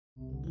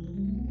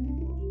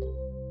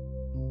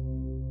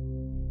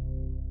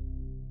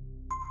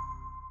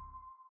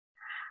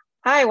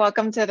Hi,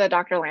 welcome to the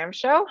Dr. Lamb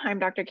Show. I'm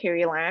Dr.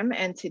 Carrie Lamb,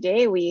 and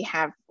today we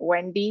have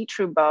Wendie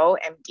Trubow,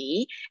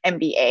 MD,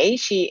 MBA.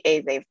 She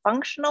is a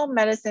functional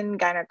medicine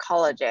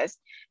gynecologist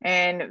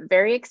and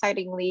very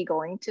excitingly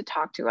going to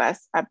talk to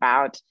us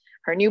about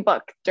her new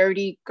book,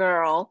 Dirty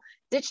Girl,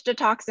 Ditch the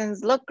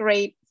Toxins, Look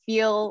Great,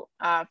 Feel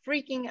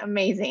Freaking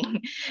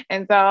Amazing.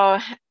 And so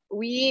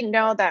we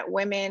know that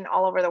women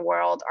all over the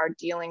world are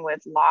dealing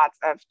with lots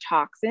of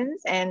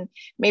toxins, and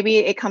maybe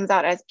it comes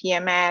out as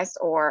PMS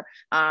or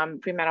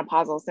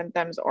premenopausal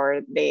symptoms,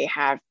 or they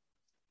have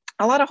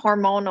a lot of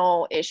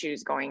hormonal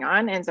issues going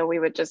on. And so we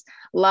would just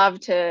love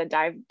to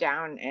dive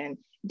down and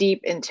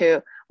deep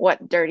into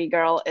what Dirty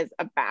Girl is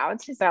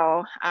about.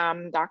 So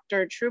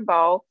Dr.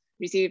 Trubow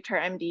received her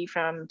MD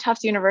from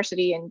Tufts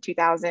University in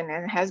 2000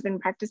 and has been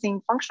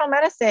practicing functional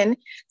medicine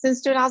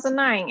since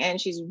 2009. And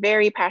she's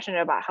very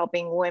passionate about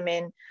helping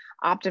women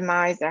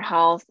optimize their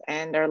health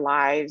and their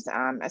lives,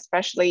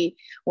 especially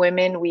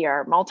women. We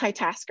are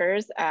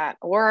multitaskers at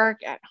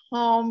work, at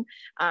home,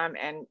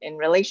 and in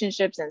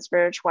relationships and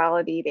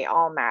spirituality. They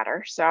all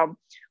matter. So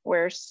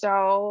we're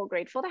so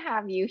grateful to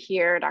have you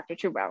here, Dr.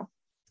 Trubow.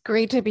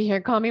 Great to be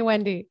here. Call me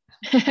Wendie.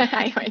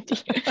 Hi,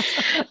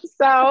 Wendie.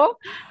 So,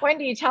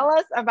 Wendie, tell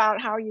us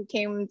about how you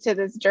came to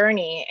this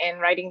journey in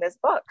writing this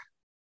book.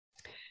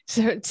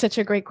 So it's such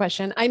a great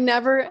question. It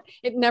never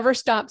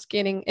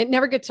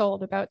gets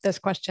old about this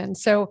question.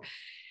 So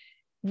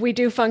we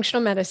do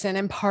functional medicine,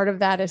 and part of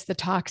that is the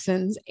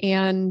toxins.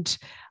 And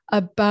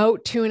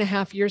about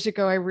 2.5 years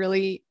ago, I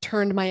really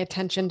turned my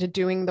attention to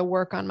doing the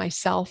work on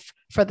myself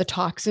for the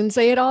toxins.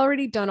 I had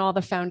already done all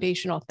the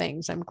foundational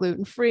things. I'm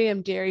gluten-free,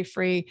 I'm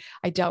dairy-free.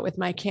 I dealt with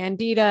my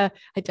candida.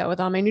 I dealt with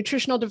all my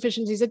nutritional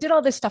deficiencies. I did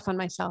all this stuff on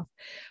myself.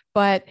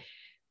 But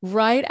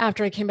right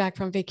after I came back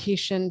from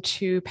vacation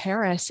to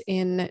Paris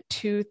in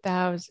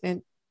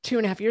 2000,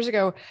 2.5 years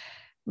ago,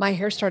 my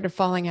hair started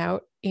falling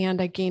out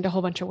and I gained a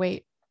whole bunch of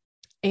weight.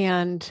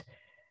 And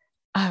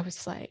I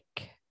was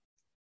like,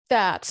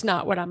 that's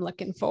not what I'm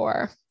looking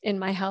for in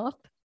my health.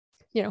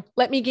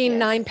 Let me gain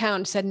 9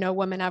 pounds, said no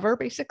woman ever,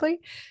 basically.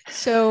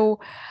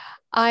 So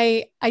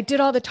I did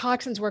all the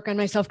toxins work on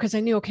myself because I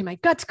knew, okay, my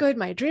gut's good.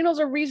 My adrenals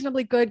are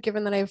reasonably good,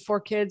 given that I have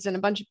 4 kids and a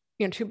bunch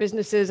of, 2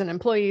 businesses and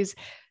employees.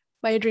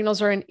 My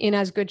adrenals are in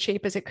as good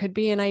shape as it could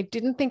be. And I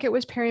didn't think it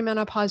was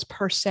perimenopause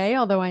per se,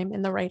 although I'm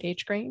in the right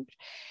age range.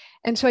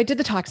 And so I did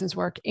the toxins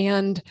work,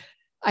 and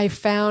I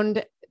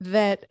found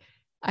that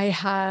I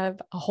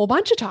have a whole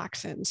bunch of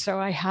toxins. So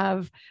I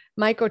have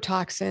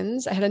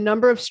mycotoxins. I had a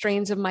number of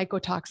strains of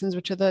mycotoxins,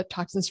 which are the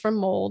toxins from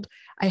mold.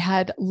 I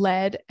had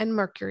lead and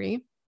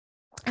mercury.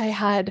 I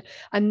had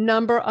a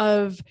number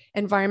of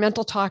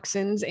environmental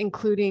toxins,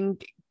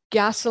 including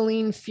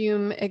gasoline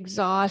fume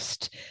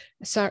exhaust,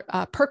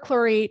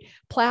 perchlorate,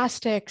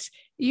 plastics,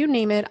 you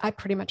name it, I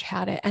pretty much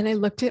had it. And I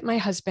looked at my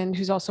husband,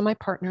 who's also my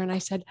partner, and I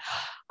said,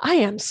 I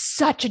am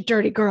such a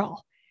dirty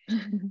girl.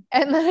 And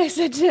then I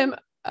said to him,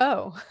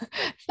 oh,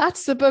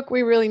 that's the book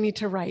we really need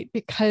to write,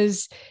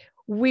 because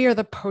we are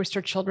the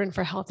poster children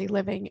for healthy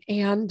living.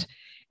 And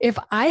if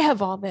I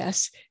have all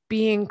this,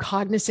 being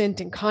cognizant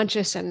and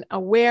conscious and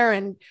aware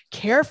and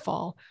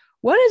careful,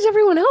 what does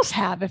everyone else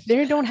have if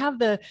they don't have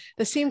the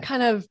same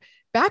kind of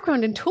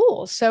background and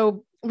tools?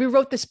 So we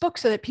wrote this book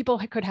so that people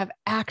could have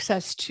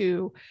access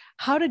to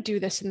how to do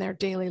this in their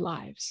daily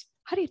lives.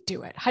 How do you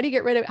do it? How do you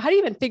get rid of it? How do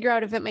you even figure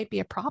out if it might be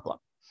a problem?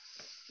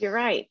 You're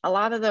right. A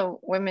lot of the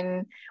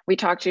women we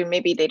talk to,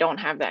 maybe they don't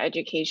have the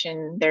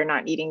education. They're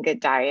not eating good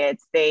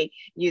diets. They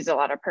use a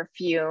lot of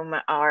perfume,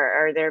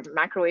 or they're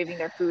microwaving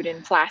their food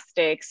in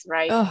plastics,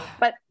 right? Oh,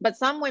 But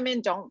some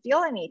women don't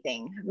feel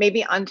anything,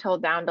 maybe until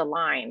down the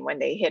line when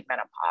they hit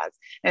menopause.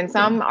 And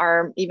some yeah.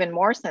 are even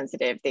more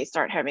sensitive. They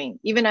start having,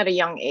 even at a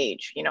young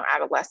age,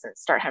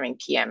 adolescents start having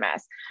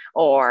PMS,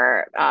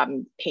 or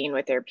pain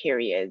with their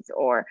periods,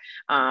 or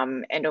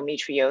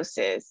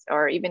endometriosis,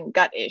 or even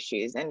gut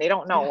issues, and they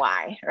don't know Yeah.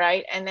 why,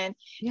 right? And then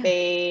Yeah.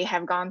 they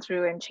have gone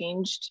through and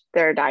changed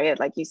their diet,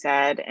 like you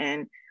said,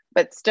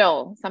 but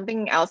still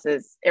something else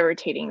is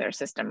irritating their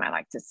system, I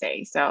like to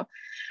say. So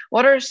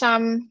what are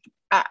some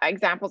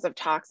examples of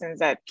toxins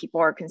that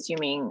people are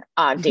consuming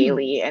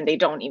daily and they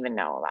don't even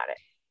know about it?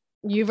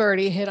 You've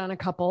already hit on a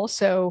couple.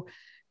 So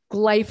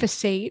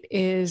glyphosate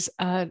is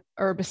a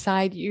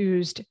herbicide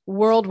used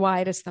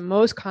worldwide. It's the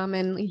most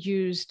commonly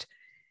used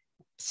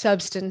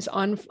substance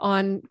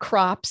on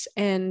crops,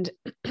 and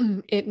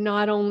it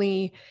not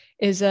only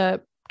is a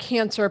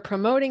cancer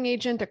promoting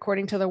agent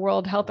according to the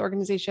World Health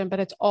Organization, but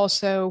it's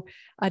also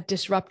a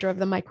disruptor of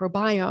the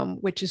microbiome,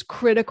 which is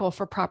critical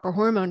for proper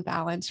hormone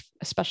balance,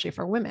 especially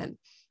for women.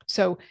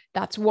 So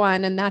that's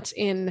one, and that's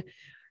in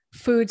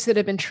foods that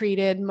have been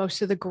treated,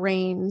 most of the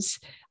grains.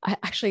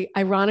 Actually,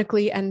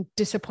 ironically and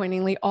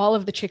disappointingly, all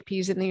of the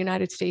chickpeas in the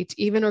United States,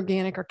 even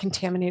organic, are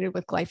contaminated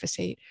with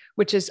glyphosate,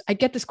 which is, I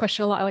get this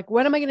question a lot, like,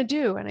 what am I going to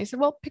do? And I said,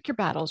 well, pick your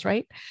battles,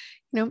 right?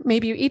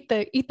 Maybe you eat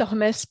the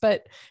hummus,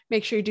 but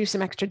make sure you do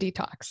some extra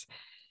detox.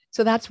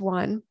 So that's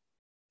one.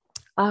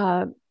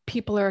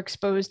 People are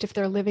exposed if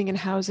they're living in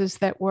houses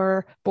that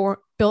were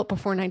built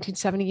before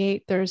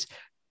 1978. There's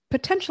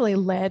potentially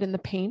lead in the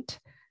paint.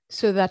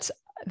 So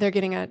they're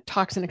getting a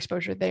toxin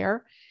exposure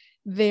there.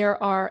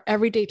 There are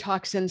everyday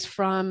toxins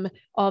from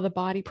all the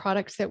body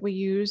products that we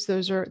use.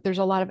 There's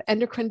a lot of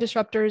endocrine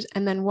disruptors.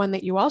 And then one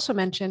that you also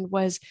mentioned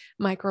was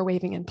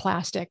microwaving in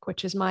plastic,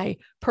 which is my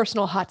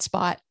personal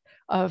hotspot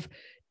of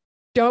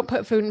don't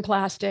put food in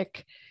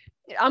plastic.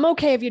 I'm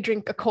okay if you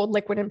drink a cold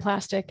liquid in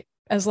plastic,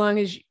 as long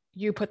as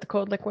you put the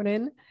cold liquid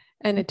in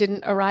and it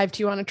didn't arrive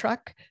to you on a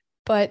truck.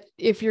 But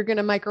if you're going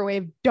to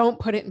microwave, don't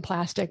put it in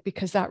plastic,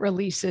 because that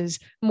releases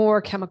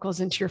more chemicals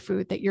into your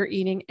food that you're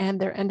eating, and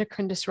they're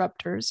endocrine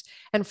disruptors.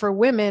 And for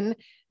women,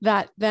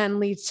 that then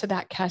leads to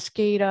that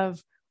cascade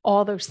of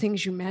all those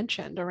things you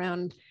mentioned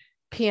around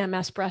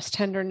PMS, breast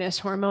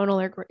tenderness,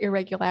 hormonal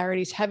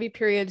irregularities, heavy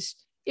periods,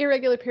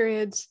 irregular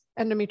periods,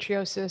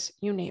 endometriosis,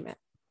 you name it.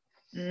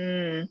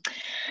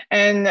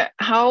 And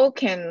how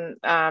can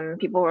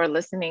people who are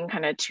listening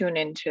kind of tune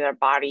into their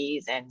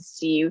bodies and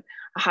see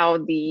how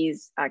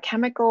these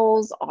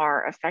chemicals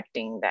are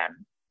affecting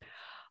them?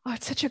 Oh,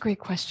 it's such a great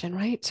question,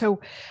 right? So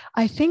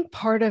I think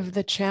part of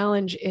the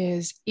challenge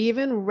is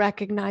even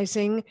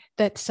recognizing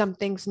that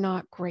something's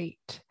not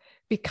great,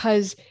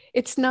 because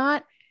it's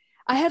not.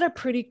 I had a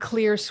pretty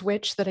clear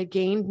switch that I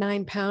gained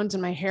 9 pounds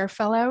and my hair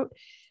fell out.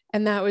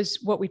 And that was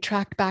what we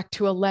tracked back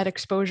to a lead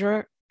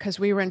exposure, because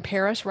we were in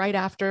Paris right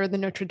after the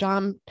Notre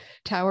Dame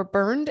tower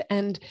burned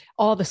and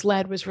all this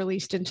lead was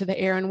released into the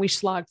air and we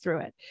slogged through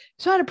it.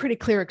 So I had a pretty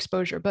clear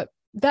exposure, but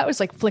that was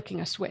like flicking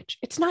a switch.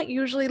 It's not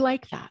usually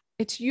like that.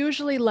 It's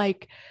usually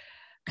like,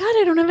 God,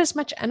 I don't have as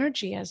much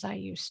energy as I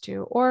used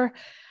to, or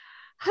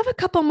have a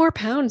couple more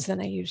pounds than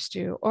I used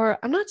to, or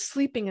I'm not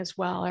sleeping as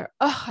well, or,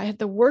 oh, I had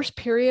the worst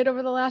period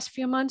over the last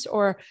few months,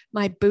 or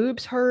my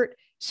boobs hurt.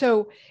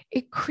 So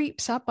it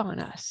creeps up on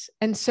us.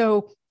 And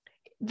so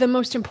the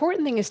most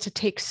important thing is to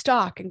take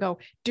stock and go,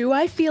 do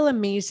I feel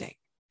amazing?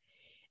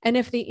 And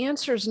if the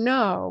answer is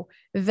no,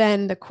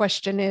 then the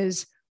question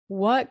is,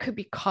 what could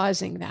be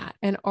causing that?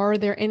 And are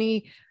there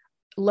any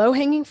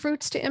low-hanging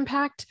fruits to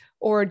impact,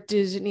 or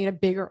does it need a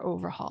bigger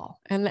overhaul?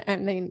 And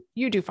then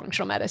you do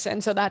functional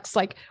medicine. So that's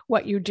like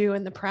what you do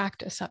in the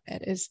practice of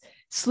it, is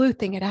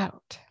sleuthing it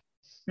out.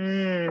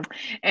 And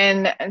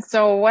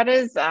so what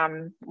is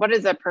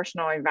a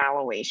personal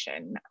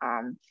evaluation?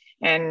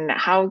 And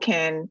how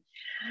can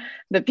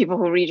the people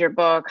who read your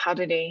book, how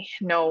do they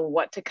know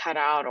what to cut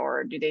out,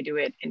 or do they do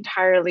it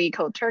entirely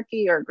cold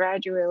turkey or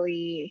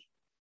gradually?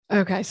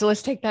 Okay, so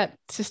let's take that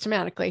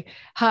systematically.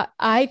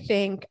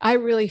 I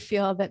really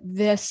feel that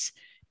this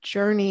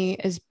journey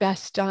is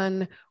best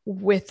done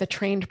with the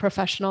trained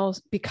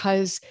professionals,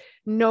 because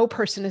no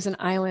person is an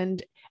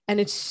island, and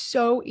it's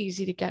so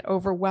easy to get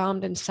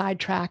overwhelmed and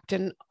sidetracked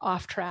and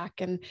off track.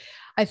 And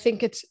I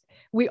think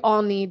we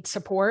all need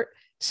support.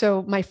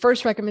 So my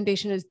first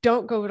recommendation is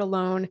don't go it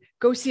alone.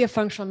 Go see a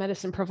functional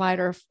medicine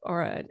provider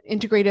or an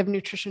integrative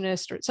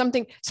nutritionist or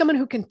someone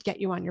who can get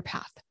you on your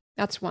path.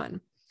 That's one.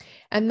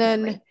 And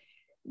then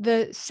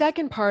the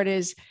second part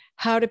is,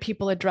 how do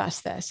people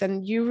address this?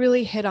 And you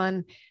really hit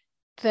on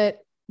that.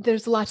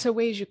 There's lots of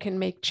ways you can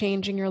make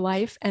change in your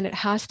life, and it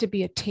has to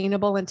be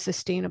attainable and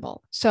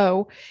sustainable.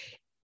 So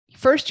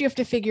first you have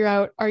to figure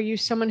out, are you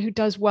someone who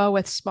does well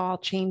with small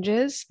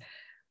changes?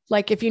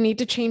 Like if you need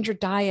to change your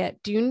diet,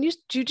 do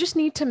you just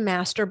need to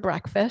master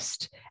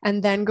breakfast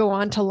and then go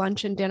on to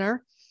lunch and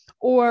dinner?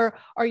 Or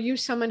are you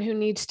someone who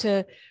needs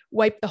to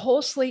wipe the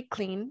whole slate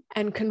clean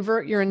and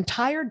convert your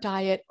entire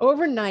diet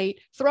overnight,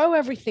 throw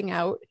everything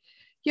out?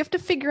 You have to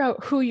figure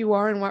out who you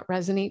are and what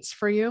resonates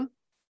for you.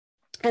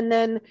 And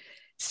then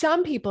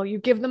some people, you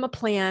give them a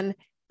plan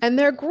and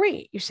they're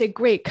great. You say,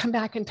 great, come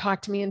back and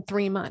talk to me in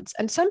 3 months.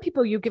 And some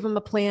people, you give them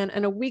a plan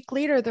and a week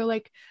later, they're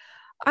like,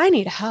 I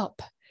need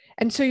help.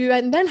 And so you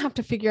then have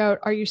to figure out,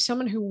 are you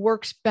someone who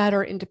works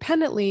better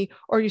independently,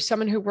 or are you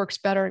someone who works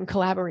better in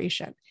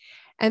collaboration?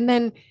 And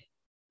then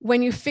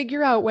when you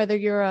figure out whether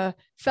you're a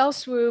fell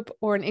swoop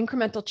or an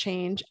incremental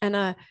change and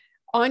a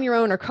on your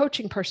own or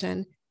coaching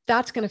person,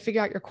 that's going to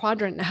figure out your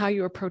quadrant and how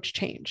you approach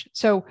change.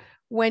 So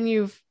when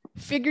you've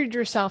figured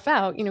yourself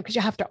out, because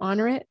you have to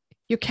honor it,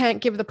 you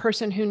can't give the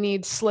person who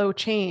needs slow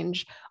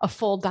change a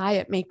full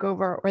diet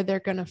makeover, or they're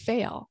going to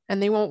fail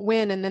and they won't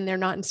win. And then they're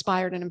not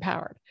inspired and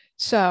empowered.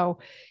 So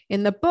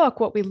in the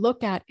book, what we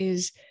look at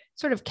is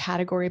sort of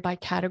category by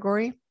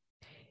category.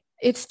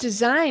 It's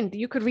designed,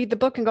 you could read the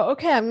book and go,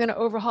 okay, I'm going to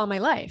overhaul my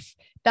life.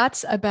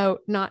 That's about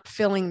not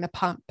filling the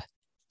pump.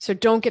 So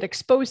don't get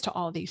exposed to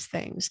all these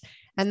things.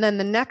 And then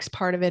the next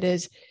part of it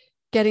is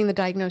getting the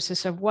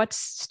diagnosis of what's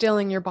still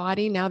in your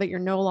body now that you're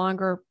no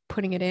longer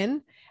putting it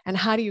in, and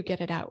how do you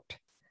get it out?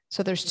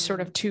 So there's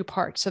sort of two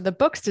parts. So the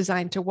book's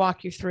designed to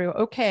walk you through,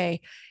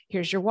 okay,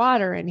 here's your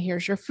water, and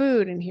here's your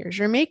food, and here's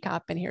your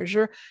makeup, and here's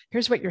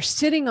what you're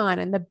sitting on,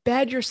 and the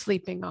bed you're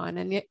sleeping on,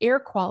 and the air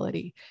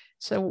quality.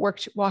 So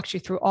it walks you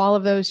through all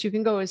of those. You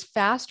can go as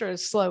fast or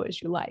as slow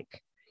as you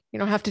like. You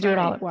don't have to do it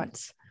all at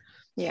once.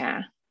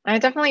 Yeah, I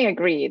definitely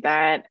agree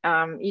that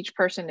each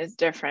person is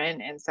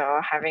different. And so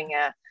having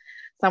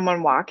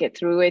someone walk it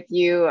through with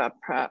you, a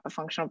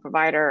functional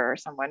provider or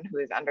someone who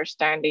is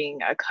understanding,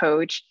 a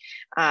coach,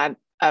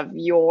 of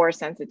your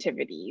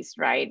sensitivities,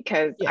 right?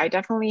 Because Yeah. I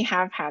definitely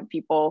have had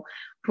people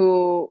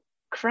who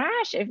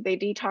crash if they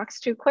detox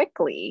too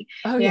quickly.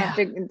 Oh, You have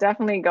yeah. to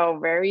definitely go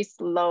very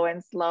slow,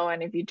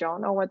 and if you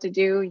don't know what to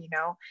do,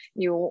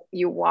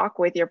 you walk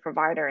with your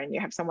provider and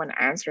you have someone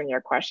answering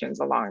your questions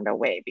along the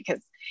way,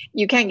 because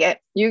you can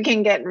get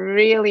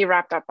really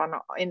wrapped up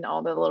in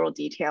all the little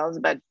details,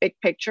 but big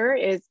picture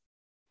is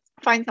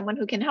find someone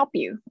who can help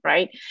you,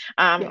 right?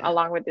 Yeah.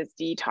 Along with this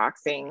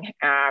detoxing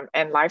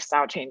and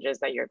lifestyle changes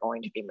that you're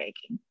going to be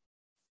making.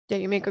 Yeah,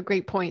 you make a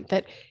great point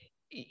that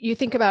you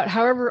think about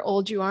however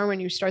old you are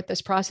when you start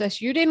this process,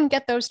 you didn't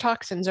get those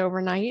toxins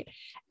overnight.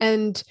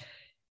 And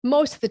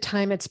most of the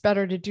time, it's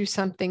better to do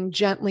something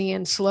gently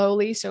and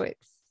slowly. So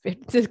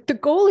the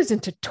goal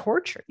isn't to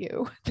torture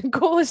you, the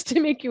goal is to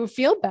make you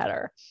feel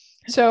better.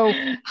 So,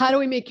 how do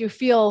we make you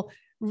feel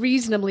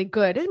reasonably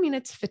good? I mean,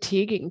 it's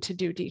fatiguing to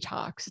do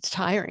detox, it's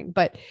tiring,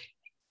 but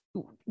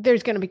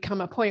there's going to become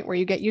a point where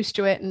you get used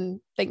to it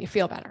and then you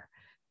feel better.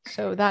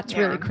 So, that's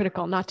really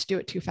critical not to do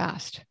it too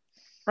fast.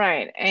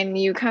 Right. And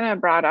you kind of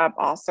brought up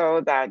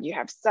also that you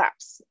have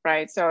steps,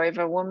 right? So if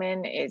a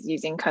woman is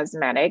using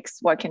cosmetics,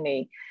 what can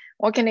they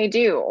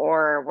do?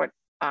 Or what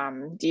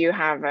do you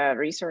have a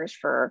resource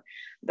for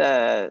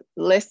the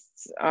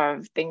lists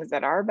of things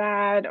that are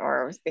bad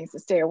or things to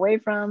stay away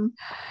from?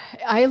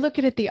 I look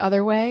at it the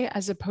other way,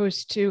 as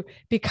opposed to,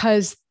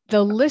 because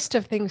the list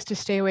of things to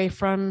stay away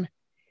from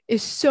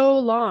is so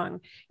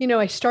long.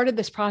 I started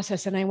this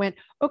process and I went,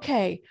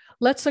 okay,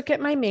 let's look at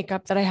my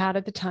makeup that I had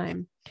at the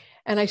time.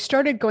 And I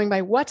started going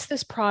by, what's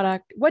this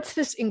product? What's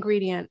this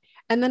ingredient?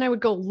 And then I would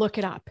go look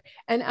it up.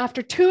 And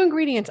after 2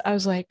 ingredients, I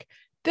was like,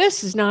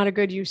 this is not a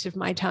good use of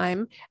my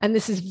time. And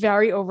this is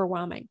very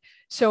overwhelming.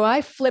 So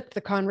I flipped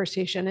the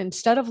conversation.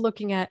 Instead of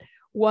looking at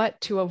what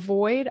to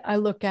avoid, I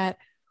look at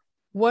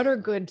what are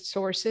good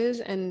sources,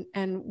 and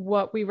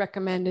what we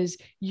recommend is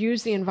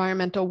use the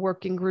Environmental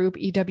Working Group,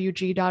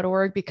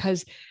 ewg.org,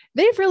 because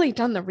they've really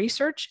done the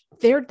research.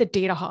 They're the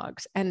data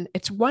hogs, and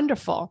it's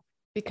wonderful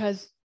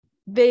because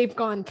they've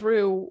gone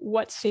through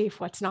what's safe,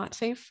 what's not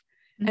safe,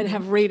 and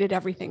have rated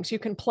everything. So you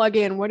can plug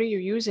in, what are you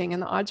using?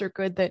 And the odds are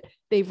good that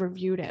they've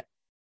reviewed it.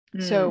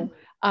 So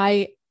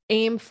I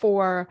aim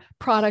for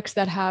products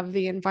that have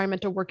the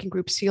Environmental Working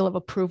Group seal of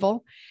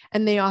approval,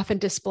 and they often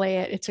display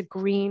it. It's a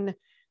green,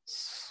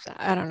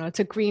 I don't know, it's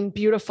a green,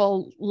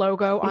 beautiful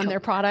logo on their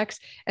products.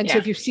 And so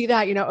if you see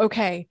that,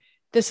 okay,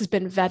 this has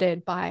been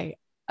vetted by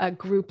a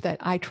group that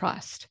I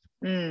trust.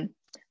 How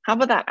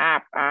about that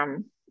app?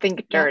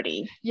 Think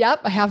Dirty.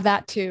 Yep, I have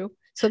that too.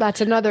 So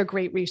that's another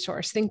great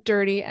resource. Think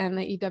Dirty and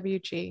the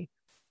EWG.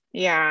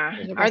 Yeah.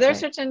 Are there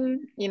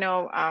certain,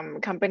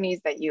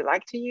 companies that you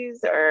like to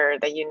use or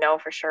that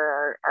for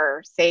sure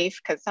are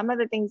safe? Because some of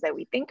the things that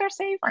we think are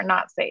safe are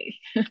not safe.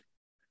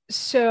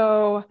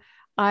 So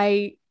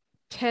I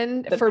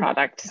tend the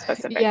product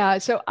specific. Yeah.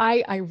 So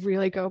I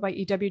really go by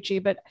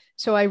EWG, but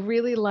so I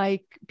really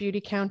like Beauty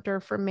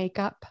Counter for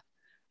makeup.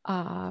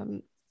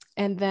 And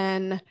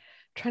then I'm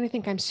trying to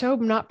think, I'm so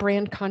not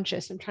brand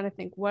conscious. I'm trying to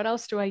think, what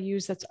else do I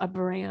use that's a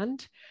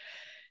brand?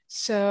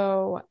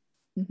 So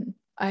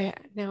now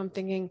I'm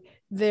thinking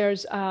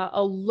there's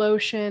a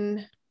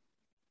lotion.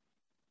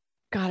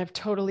 God, I've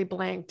totally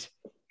blanked.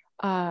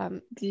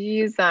 Do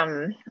you use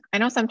I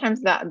know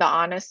sometimes the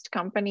Honest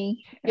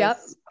company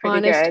is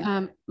pretty Honest,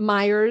 good.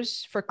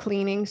 Myers for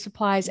cleaning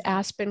supplies,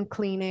 Aspen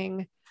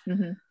cleaning.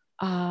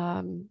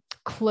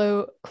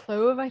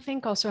 Clove, I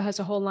think, also has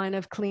a whole line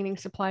of cleaning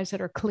supplies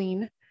that are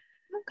clean.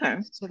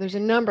 Okay. So there's a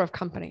number of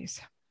companies.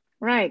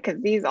 Right,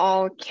 because these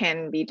all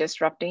can be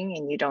disrupting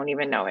and you don't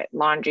even know it.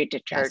 Laundry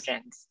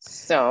detergents,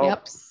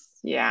 soaps,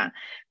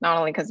 not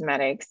only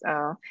cosmetics,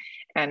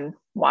 and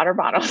water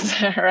bottles,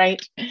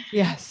 right?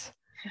 Yes.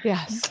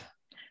 That's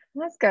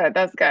good.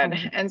 That's good.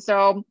 And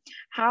so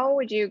how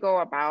would you go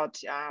about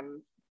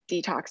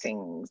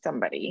detoxing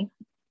somebody?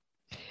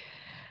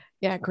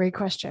 Yeah, great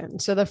question.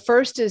 So the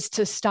first is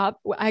to stop,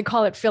 I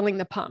call it filling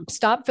the pump.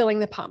 Stop filling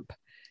the pump.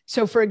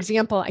 So for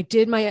example, I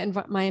did my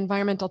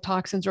environmental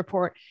toxins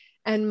report,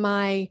 and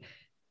my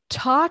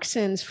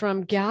toxins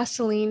from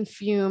gasoline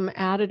fume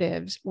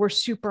additives were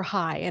super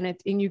high, and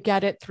you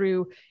get it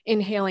through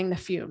inhaling the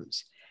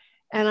fumes.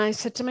 And I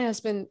said to my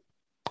husband,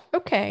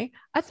 okay,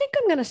 I think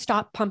I'm going to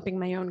stop pumping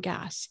my own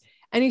gas.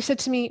 And he said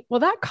to me,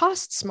 well, that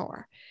costs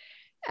more.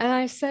 And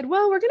I said,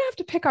 well, we're going to have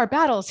to pick our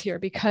battles here,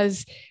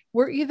 because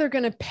we're either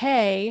going to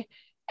pay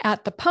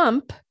at the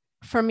pump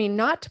for me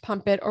not to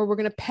pump it, or we're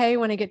going to pay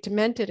when I get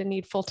demented and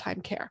need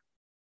full-time care.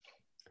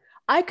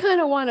 I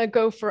kind of want to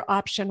go for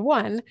option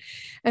one.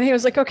 And he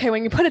was like, okay,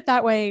 when you put it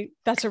that way,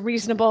 that's a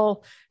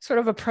reasonable sort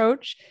of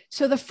approach.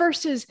 So the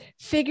first is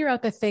figure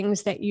out the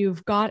things that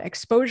you've got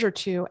exposure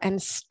to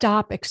and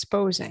stop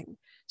exposing.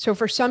 So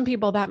for some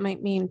people, that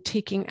might mean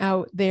taking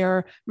out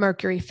their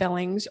mercury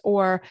fillings,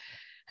 or,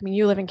 I mean,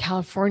 you live in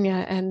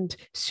California and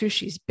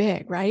sushi's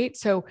big, right?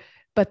 So,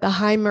 but the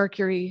high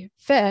mercury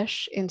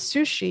fish in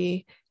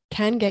sushi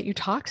can get you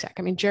toxic.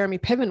 I mean, Jeremy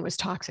Piven was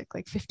toxic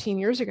like 15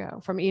 years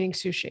ago from eating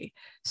sushi.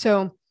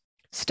 So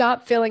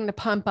stop filling the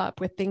pump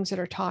up with things that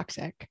are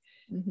toxic.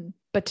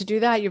 But to do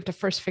that, you have to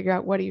first figure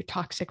out what are you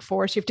toxic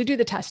for. So you have to do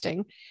the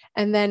testing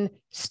and then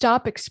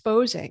stop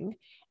exposing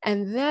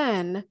and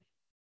then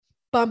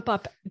bump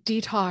up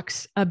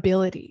detox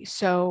ability.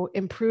 So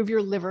improve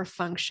your liver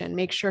function,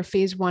 make sure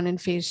phase 1 and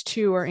phase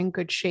 2 are in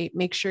good shape.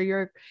 Make sure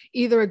you're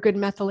either a good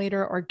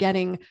methylator or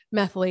getting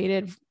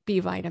methylated B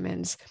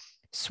vitamins.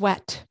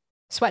 Sweat.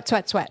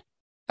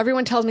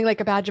 Everyone tells me like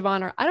a badge of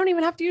honor, I don't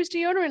even have to use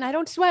deodorant. I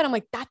don't sweat. I'm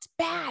like, that's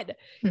bad.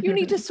 You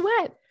need to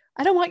sweat.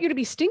 I don't want you to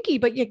be stinky,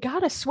 but you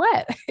gotta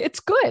sweat. It's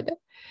good.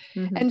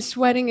 Mm-hmm. And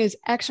sweating is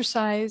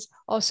exercise.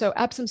 Also,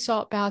 Epsom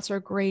salt baths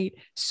are great.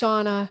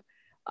 Sauna,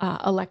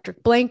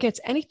 electric blankets,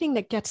 anything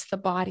that gets the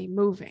body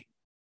moving.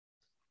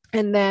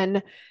 And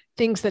then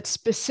things that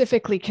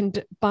specifically can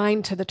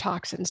bind to the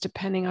toxins,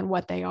 depending on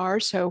what they are.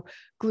 So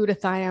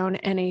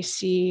glutathione,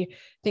 NAC,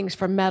 things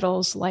for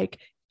metals like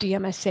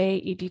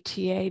DMSA,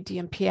 EDTA,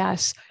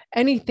 DMPS,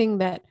 anything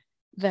that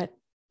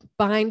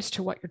binds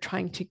to what you're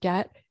trying to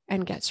get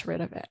and gets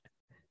rid of it.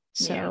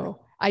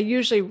 So I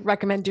usually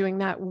recommend doing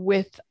that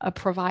with a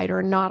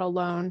provider, not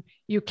alone.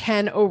 You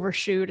can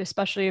overshoot,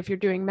 especially if you're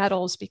doing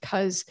metals,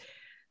 because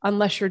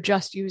unless you're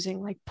just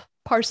using like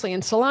parsley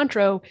and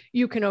cilantro,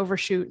 you can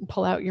overshoot and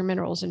pull out your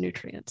minerals and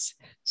nutrients.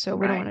 So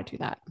we don't want to do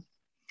that.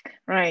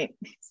 Right.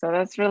 So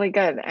that's really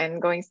good.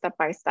 And going step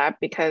by step,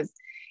 because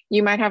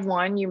you might have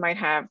one, you might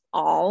have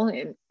all.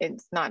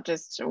 It's not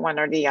just one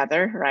or the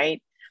other,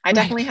 right? I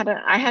definitely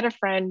had a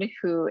friend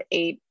who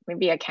ate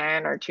maybe a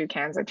can or 2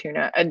 cans of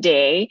tuna a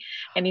day,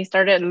 and he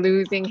started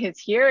losing his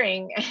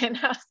hearing. And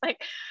I was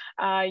like,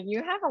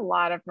 you have a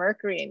lot of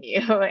mercury in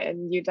you,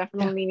 and you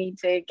definitely need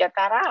to get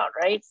that out,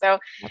 right? So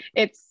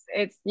it's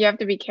you have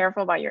to be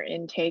careful about your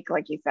intake,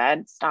 like you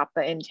said, stop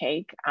the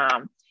intake,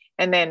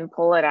 and then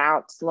pull it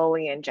out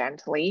slowly and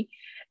gently.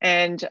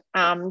 And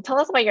tell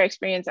us about your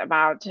experience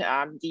about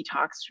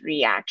detox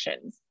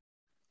reactions.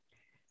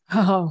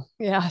 Oh,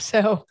 yeah.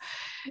 So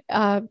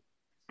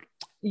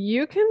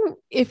you can,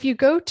 if you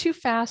go too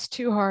fast,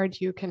 too hard,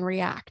 you can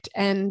react,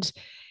 and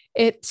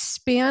it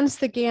spans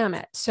the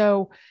gamut.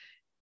 So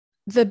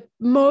the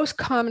most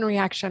common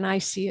reaction I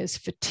see is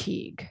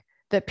fatigue,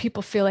 that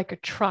people feel like a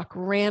truck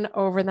ran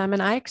over them.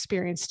 And I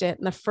experienced it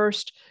in the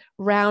first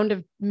round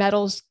of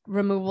metals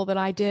removal that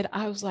I did.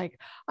 I was like,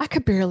 I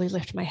could barely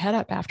lift my head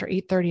up after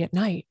 8:30 at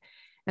night.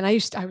 And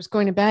I was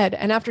going to bed,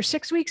 and after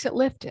 6 weeks it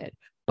lifted.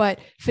 But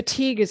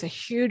fatigue is a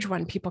huge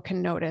one people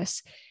can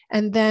notice.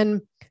 And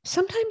then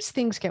sometimes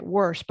things get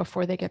worse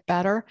before they get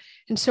better.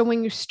 And so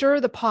when you stir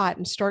the pot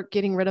and start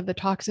getting rid of the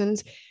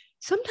toxins,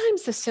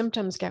 sometimes the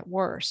symptoms get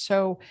worse.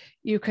 So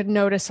you could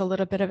notice a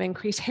little bit of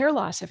increased hair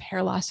loss if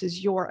hair loss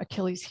is your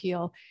Achilles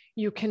heel.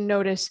 You can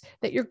notice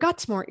that your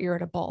gut's more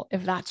irritable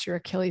if that's your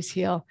Achilles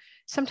heel.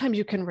 Sometimes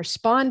you can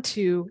respond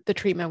to the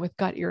treatment with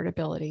gut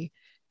irritability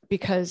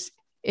because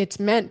it's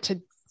meant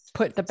to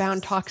put the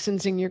bound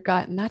toxins in your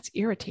gut, and that's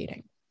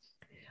irritating.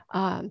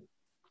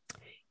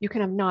 You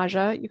can have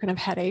nausea, you can have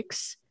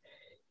headaches,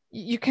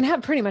 you can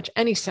have pretty much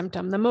any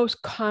symptom. The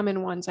most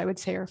common ones I would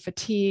say are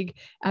fatigue,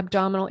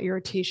 abdominal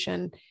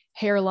irritation,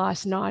 hair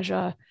loss,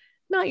 nausea,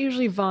 not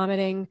usually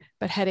vomiting,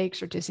 but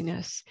headaches or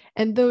dizziness.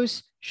 And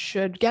those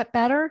should get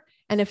better.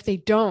 And if they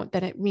don't,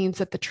 then it means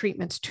that the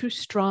treatment's too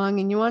strong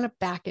and you want to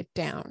back it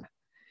down.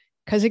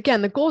 Because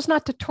again, the goal is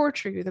not to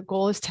torture you. The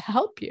goal is to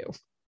help you.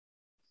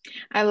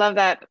 I love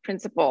that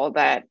principle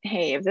that,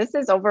 hey, if this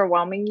is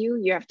overwhelming you,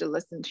 you have to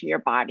listen to your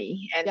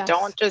body and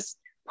don't just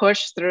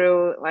push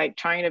through like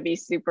trying to be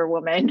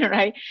superwoman,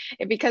 right?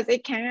 Because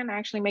it can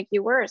actually make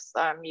you worse.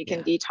 You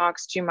can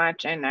detox too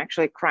much and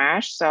actually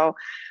crash. So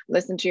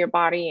listen to your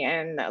body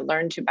and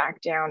learn to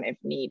back down if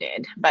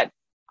needed. But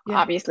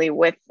obviously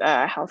with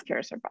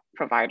healthcare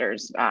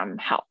providers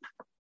help.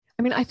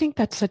 I mean, I think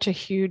that's such a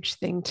huge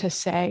thing to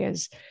say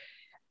is,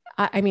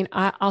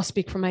 I'll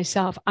speak for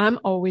myself. I'm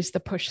always the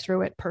push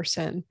through it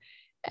person.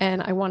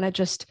 And I want to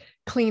just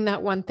clean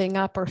that one thing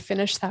up or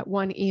finish that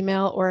one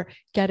email or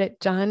get it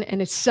done.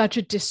 And it's such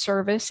a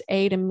disservice,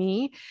 A, to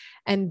me,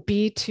 and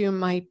B, to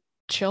my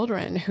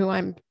children who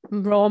I'm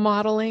role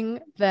modeling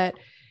that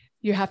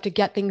you have to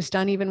get things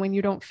done even when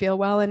you don't feel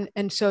well.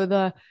 And so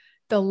the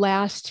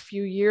last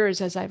few years,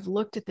 as I've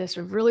looked at this,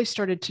 I've really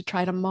started to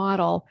try to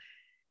model,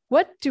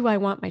 what do I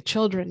want my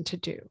children to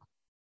do?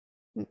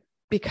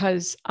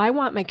 Because I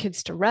want my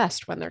kids to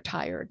rest when they're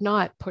tired,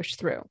 not push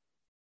through.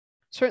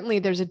 Certainly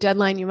there's a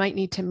deadline you might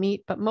need to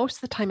meet, but most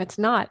of the time it's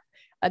not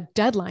a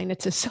deadline,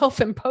 it's a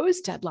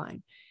self-imposed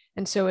deadline.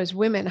 And so as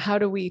women, how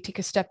do we take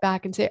a step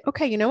back and say,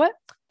 okay, you know what?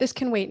 This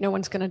can wait. No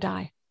one's going to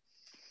die.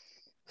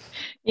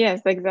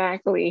 Yes,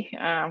 exactly.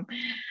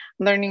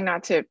 Learning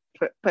not to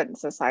put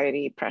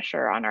society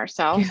pressure on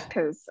ourselves,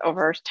 because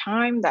over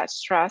time that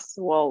stress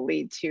will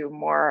lead to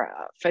more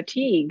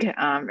fatigue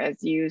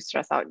as you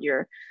stress out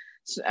your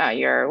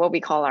what we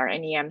call our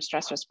NEM,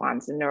 stress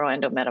response, and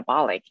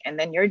neuroendometabolic, and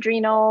then your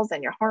adrenals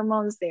and your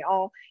hormones, they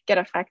all get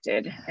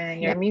affected,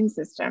 and your immune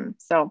system.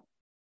 So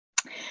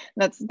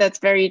that's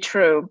very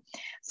true.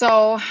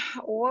 So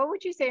what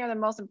would you say are the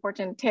most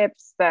important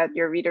tips that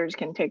your readers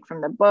can take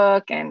from the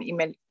book and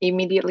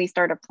immediately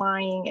start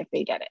applying if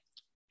they get it?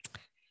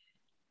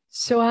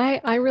 So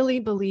I really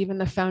believe in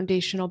the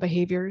foundational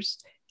behaviors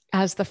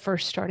as the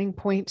first starting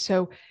point.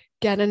 So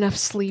get enough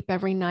sleep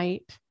every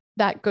night.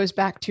 That goes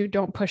back to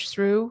don't push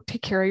through,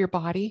 take care of your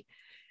body,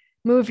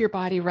 move your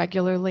body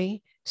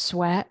regularly,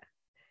 sweat.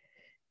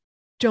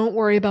 Don't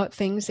worry about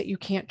things that you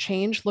can't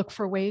change. Look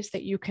for ways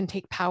that you can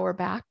take power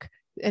back.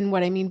 And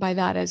what I mean by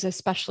that is,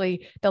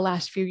 especially the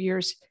last few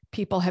years,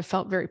 people have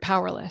felt very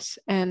powerless.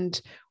 And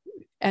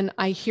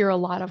I hear a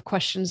lot of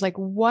questions like,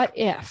 what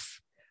if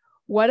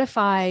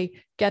I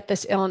get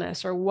this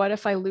illness, or what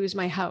if I lose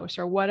my house,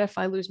 or what if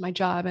I lose my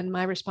job? And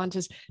my response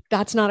is,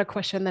 that's not a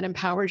question that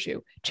empowers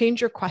you.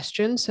 Change your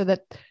question so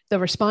that the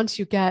response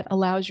you get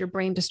allows your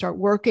brain to start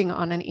working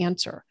on an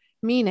answer.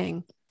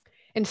 Meaning,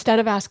 instead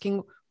of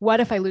asking,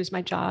 what if I lose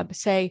my job?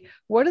 Say,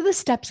 what are the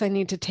steps I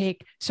need to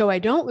take so I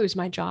don't lose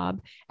my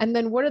job? And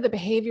then what are the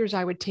behaviors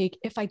I would take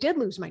if I did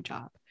lose my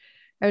job?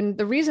 And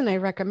the reason I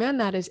recommend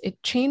that is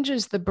it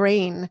changes the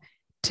brain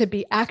to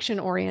be action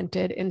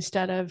oriented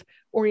instead of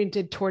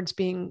oriented towards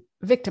being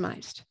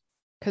victimized.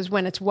 Because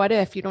when it's what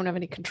if, you don't have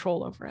any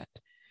control over it.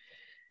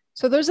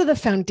 So those are the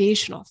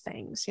foundational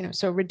things,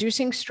 so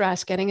reducing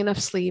stress, getting enough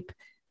sleep,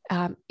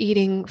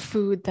 eating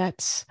food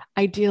that's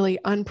ideally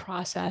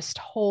unprocessed,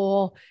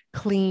 whole,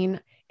 clean,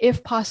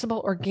 if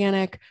possible,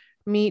 organic,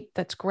 meat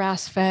that's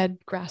grass-fed,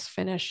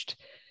 grass-finished.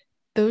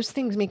 Those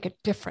things make a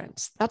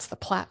difference. That's the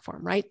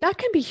platform, right? That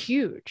can be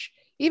huge.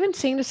 Even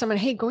saying to someone,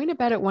 hey, going to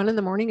bed at 1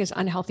 a.m. is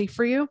unhealthy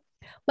for you.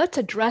 Let's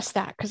address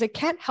that, because it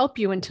can't help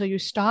you until you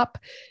stop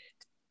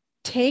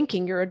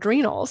tanking your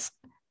adrenals.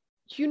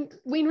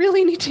 We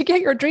really need to get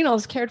your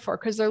adrenals cared for,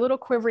 because they're little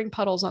quivering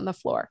puddles on the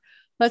floor.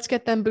 Let's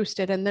get them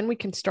boosted, and then we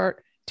can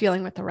start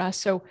dealing with the rest.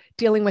 So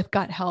dealing with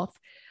gut health.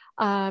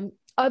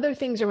 Other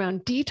things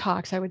around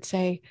detox, I would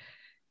say,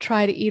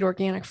 try to eat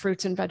organic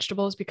fruits and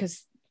vegetables,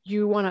 because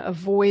you want to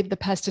avoid the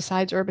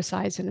pesticides,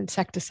 herbicides, and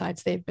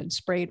insecticides they've been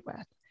sprayed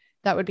with.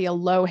 That would be a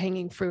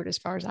low-hanging fruit as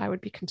far as I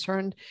would be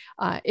concerned.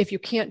 If you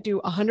can't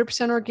do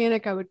 100%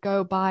 organic, I would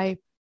go by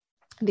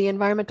the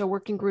Environmental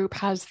Working Group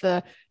has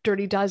the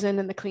Dirty Dozen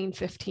and the Clean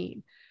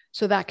 15.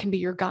 So that can be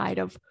your guide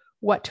of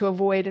what to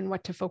avoid and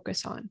what to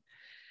focus on.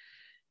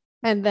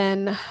 And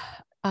then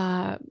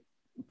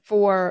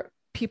for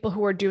people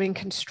who are doing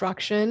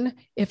construction,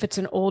 if it's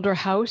an older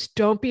house,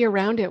 don't be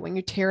around it when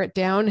you tear it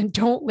down, and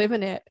don't live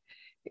in it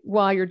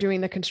while you're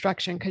doing the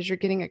construction, because you're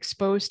getting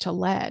exposed to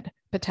lead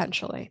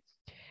potentially.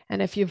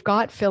 And if you've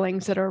got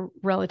fillings that are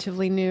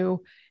relatively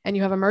new and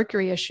you have a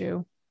mercury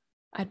issue,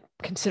 I'd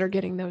consider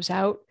getting those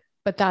out.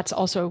 But that's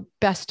also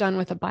best done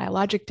with a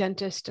biologic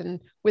dentist and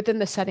within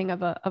the setting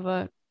of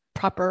a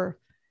proper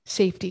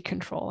safety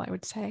control, I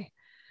would say.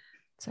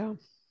 So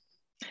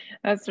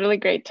that's really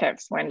great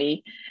tips,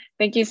 Wendie.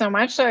 Thank you so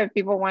much. So if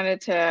people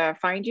wanted to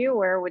find you,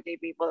 where would they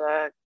be able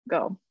to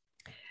go?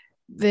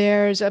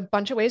 There's a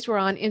bunch of ways. We're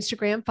on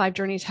Instagram, 5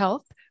 Journeys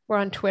Health. We're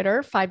on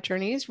Twitter, 5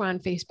 Journeys. We're on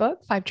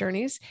Facebook, 5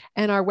 Journeys.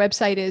 And our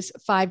website is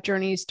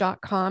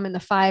 5journeys.com. And the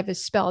 5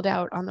 is spelled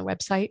out on the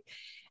website.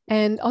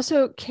 And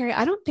also, Carrie,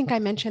 I don't think I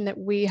mentioned that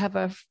we have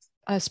a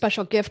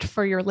special gift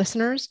for your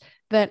listeners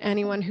that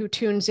anyone who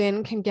tunes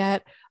in can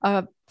get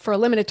for a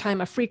limited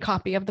time, a free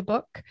copy of the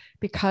book,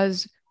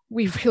 because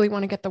we really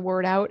want to get the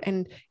word out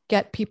and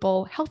get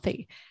people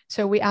healthy.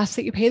 So we ask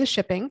that you pay the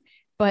shipping,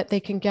 but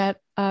they can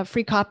get a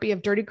free copy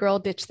of Dirty Girl,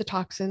 Ditch the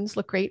Toxins,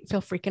 Look Great,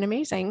 Feel Freaking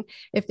Amazing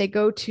if they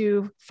go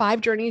to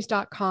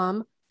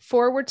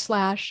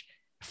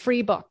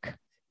 5journeys.com/free book.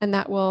 And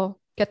that will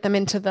get them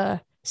into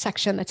the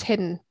section that's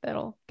hidden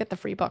that'll get the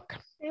free book.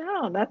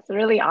 Yeah, that's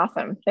really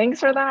awesome.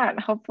 Thanks for that.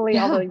 Hopefully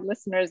all the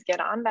listeners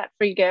get on that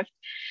free gift.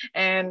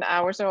 And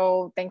we're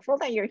so thankful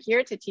that you're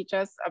here to teach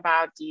us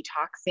about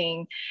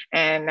detoxing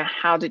and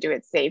how to do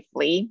it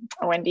safely,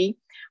 Wendie.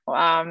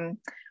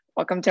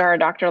 Welcome to our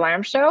Dr.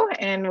 Lamb show.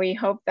 And we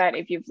hope that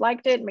if you've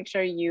liked it, make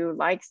sure you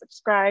like,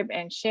 subscribe,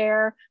 and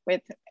share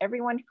with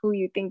everyone who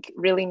you think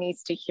really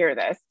needs to hear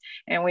this.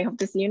 And we hope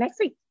to see you next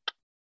week.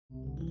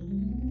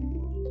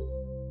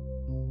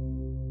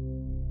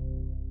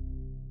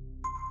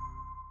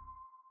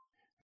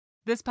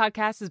 This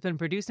podcast has been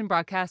produced and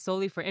broadcast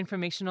solely for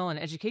informational and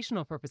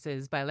educational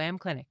purposes by Lamb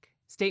Clinic.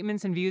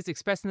 Statements and views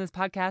expressed in this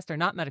podcast are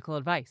not medical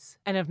advice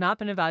and have not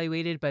been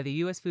evaluated by the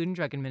U.S. Food and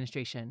Drug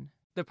Administration.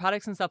 The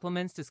products and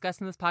supplements discussed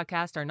in this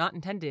podcast are not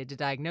intended to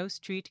diagnose,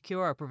 treat,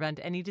 cure, or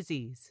prevent any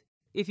disease.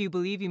 If you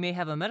believe you may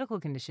have a medical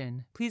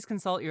condition, please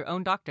consult your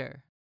own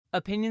doctor.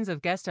 Opinions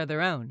of guests are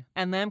their own,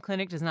 and Lamb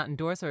Clinic does not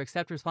endorse or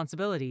accept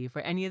responsibility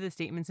for any of the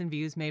statements and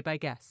views made by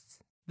guests.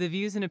 The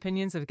views and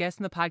opinions of guests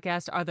in the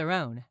podcast are their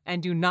own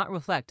and do not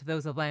reflect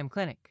those of Lamb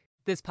Clinic.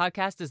 This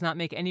podcast does not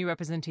make any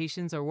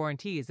representations or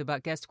warranties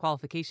about guest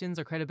qualifications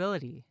or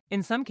credibility.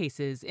 In some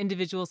cases,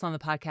 individuals on the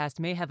podcast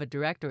may have a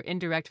direct or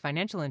indirect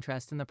financial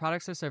interest in the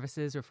products or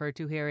services referred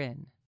to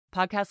herein.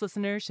 Podcast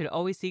listeners should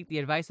always seek the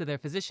advice of their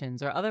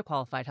physicians or other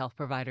qualified health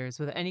providers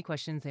with any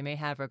questions they may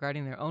have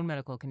regarding their own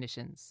medical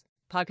conditions.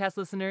 Podcast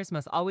listeners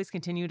must always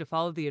continue to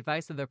follow the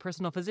advice of their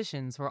personal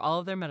physicians for all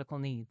of their medical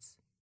needs.